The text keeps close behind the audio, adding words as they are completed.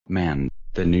Man,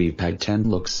 the new iPad 10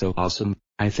 looks so awesome.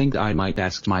 I think I might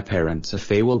ask my parents if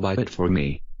they will buy it for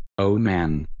me. Oh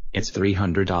man, it's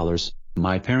 $300.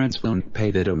 My parents won't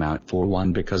pay that amount for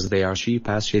one because they are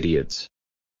cheap-ass idiots.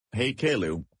 Hey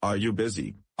Caillou, are you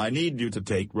busy? I need you to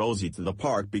take Rosie to the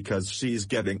park because she's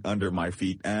getting under my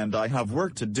feet and I have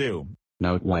work to do.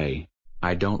 No way.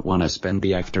 I don't want to spend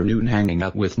the afternoon hanging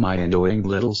out with my annoying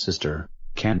little sister.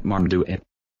 Can't mom do it?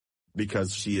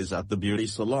 Because she is at the beauty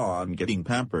salon getting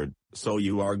pampered, so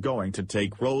you are going to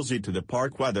take Rosie to the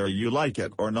park whether you like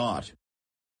it or not.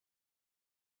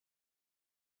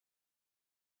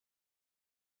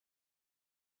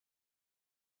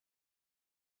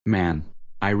 Man,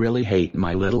 I really hate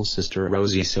my little sister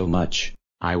Rosie so much.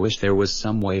 I wish there was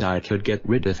some way I could get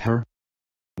rid of her.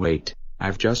 Wait,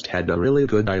 I've just had a really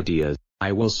good idea.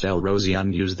 I will sell Rosie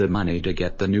and use the money to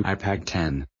get the new iPad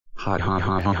 10. Ha ha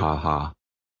ha ha ha ha.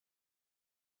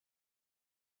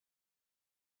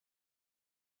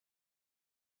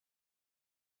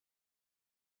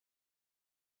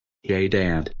 Hey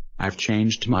Dad, I've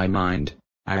changed my mind.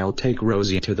 I'll take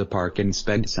Rosie to the park and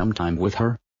spend some time with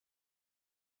her.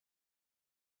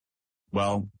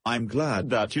 Well, I'm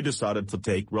glad that you decided to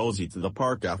take Rosie to the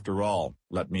park after all.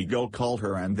 Let me go call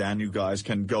her and then you guys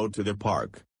can go to the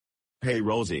park. Hey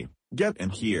Rosie, get in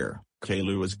here.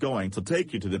 Caillou is going to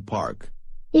take you to the park.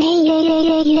 Yay yay yay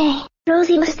yay yay.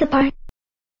 Rosie loves the park.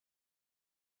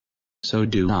 So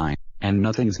do I, and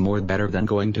nothing's more better than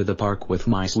going to the park with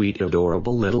my sweet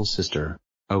adorable little sister.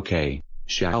 Okay,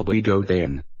 shall we go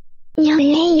then? Yay yay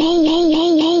yay yay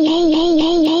yay yay yay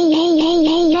yay yay yay yay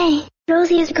yay yay.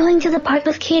 Rosie is going to the park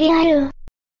with Caillou.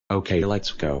 Okay,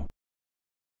 let's go.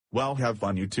 Well, have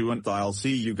fun you two and I'll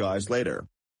see you guys later.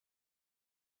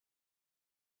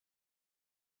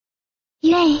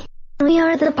 Yay! We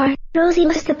are at the park. Rosie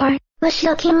loves the park. What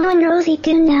shall Caillou and Rosie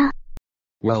do now?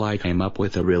 Well, I came up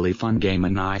with a really fun game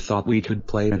and I thought we could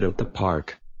play it at the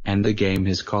park. And the game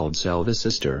is called Sell the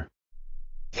Sister.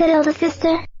 Sell the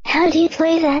sister? How do you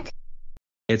play that?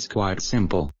 It's quite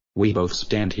simple. We both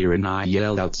stand here and I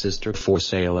yell out sister for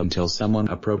sale until someone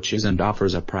approaches and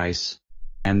offers a price.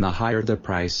 And the higher the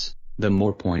price, the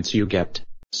more points you get.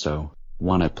 So,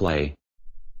 wanna play?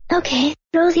 Okay,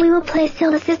 Rosie, we will play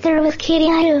Sell the Sister with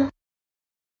Caillou.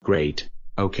 Great.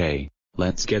 Okay,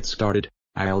 let's get started.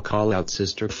 I'll call out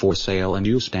sister for sale and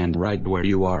you stand right where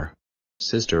you are.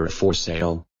 Sister for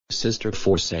sale, sister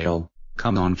for sale.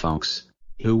 Come on folks.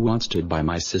 Who wants to buy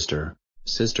my sister?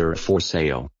 Sister for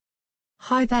sale.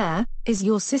 Hi there, is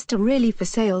your sister really for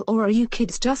sale or are you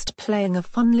kids just playing a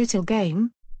fun little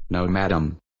game? No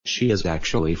madam, she is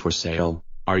actually for sale.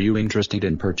 Are you interested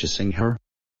in purchasing her?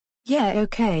 Yeah,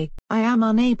 okay, I am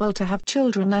unable to have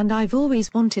children and I've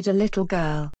always wanted a little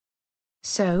girl.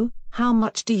 So, how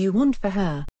much do you want for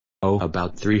her? Oh,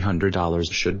 about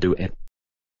 $300 should do it.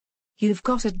 You've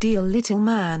got a deal, little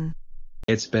man.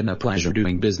 It's been a pleasure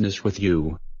doing business with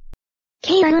you.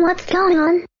 Caillou, what's going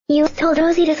on? You told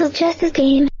Rosie to suggest this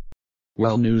game.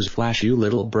 Well, newsflash you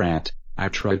little brat, I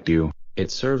tricked you.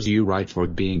 It serves you right for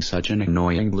being such an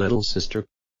annoying little sister.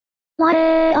 What?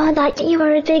 I thought you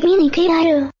were a big meanie,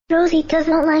 Caillou. Rosie does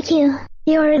not like you.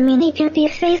 You're a meanie poopy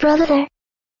face brother.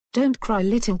 Don't cry,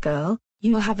 little girl,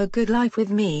 you'll have a good life with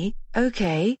me.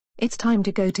 Okay, it's time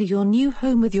to go to your new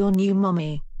home with your new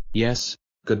mommy. Yes,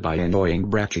 goodbye annoying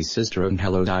bratty sister and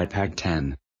hello iPad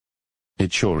 10.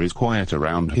 It sure is quiet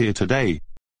around here today.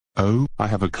 Oh, I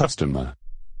have a customer.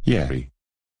 Yay.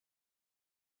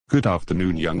 Good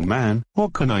afternoon, young man.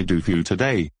 What can I do for you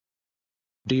today?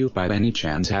 Do you by any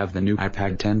chance have the new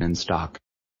iPad 10 in stock?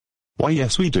 Why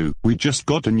yes we do. We just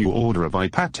got a new order of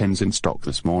iPad 10s in stock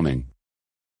this morning.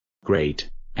 Great.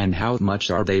 And how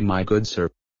much are they, my good sir?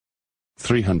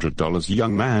 $300,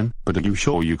 young man, but are you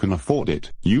sure you can afford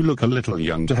it? You look a little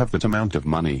young to have that amount of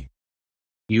money.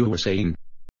 You were saying?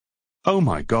 Oh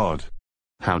my god.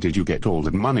 How did you get all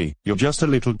that money? You're just a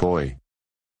little boy.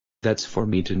 That's for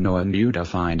me to know and you to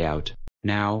find out.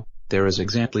 Now, there is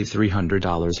exactly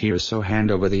 $300 here, so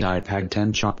hand over the iPad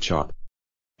 10 chop chop.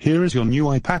 Here is your new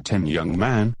iPad 10, young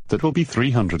man. That will be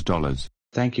 $300.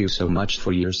 Thank you so much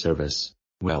for your service.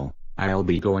 Well, I'll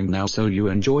be going now, so you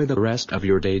enjoy the rest of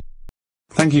your day.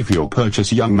 Thank you for your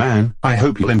purchase, young man. I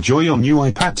hope you'll enjoy your new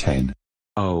iPad 10.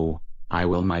 Oh, I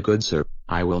will, my good sir,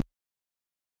 I will.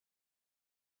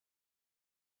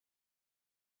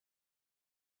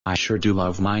 I sure do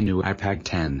love my new iPad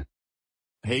 10.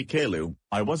 Hey Caillou,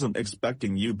 I wasn't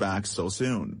expecting you back so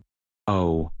soon.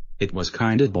 Oh, it was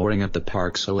kinda boring at the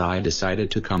park, so I decided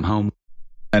to come home.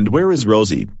 And where is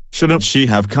Rosie? Shouldn't she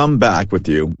have come back with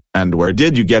you? And where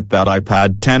did you get that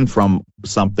iPad 10 from?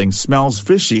 Something smells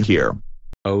fishy here.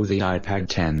 Oh, the iPad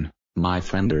 10. My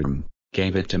friend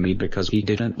gave it to me because he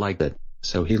didn't like it,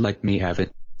 so he let me have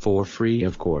it, for free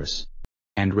of course.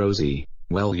 And Rosie,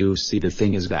 well you see the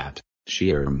thing is that,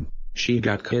 she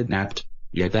got kidnapped,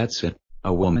 yeah that's it,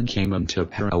 a woman came and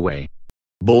took her away.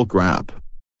 Bullcrap.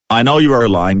 I know you are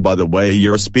lying by the way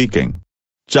you're speaking.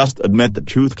 Just admit the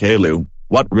truth, Caillou,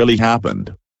 what really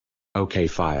happened? Okay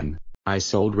fine, I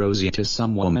sold Rosie to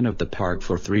some woman at the park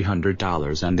for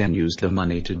 $300 and then used the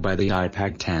money to buy the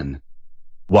iPad 10.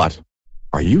 What?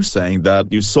 Are you saying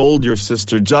that you sold your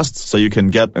sister just so you can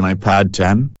get an iPad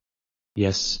 10?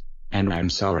 Yes, and I'm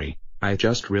sorry, I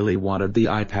just really wanted the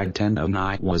iPad 10 and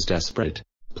I was desperate.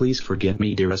 Please forgive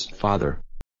me dearest father.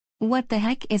 What the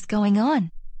heck is going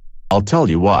on? I'll tell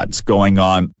you what's going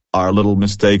on. Our little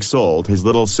mistake sold his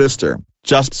little sister,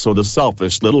 just so the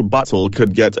selfish little butthole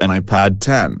could get an iPad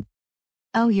 10.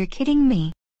 Oh, you're kidding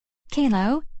me.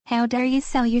 Caillou, how dare you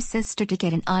sell your sister to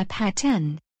get an iPad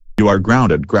 10? You are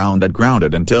grounded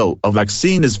until a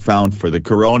vaccine is found for the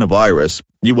coronavirus.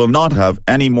 You will not have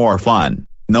any more fun,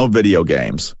 no video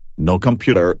games, no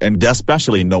computer and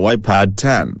especially no iPad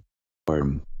 10.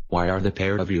 Why are the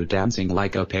pair of you dancing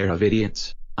like a pair of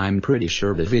idiots? I'm pretty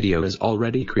sure the video is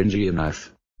already cringy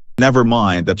enough. Never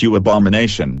mind that, you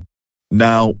abomination.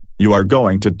 Now, you are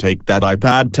going to take that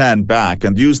iPad 10 back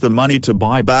and use the money to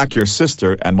buy back your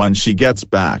sister, and when she gets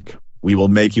back, we will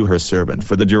make you her servant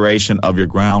for the duration of your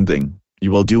grounding.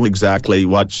 You will do exactly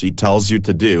what she tells you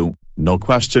to do, no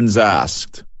questions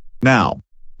asked. Now,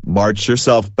 march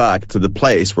yourself back to the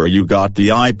place where you got the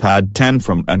iPad 10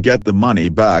 from and get the money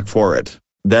back for it.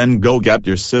 Then go get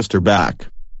your sister back.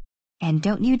 And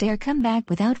don't you dare come back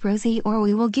without Rosie or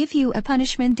we will give you a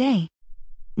punishment day.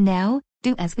 Now,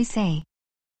 do as we say.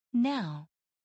 Now.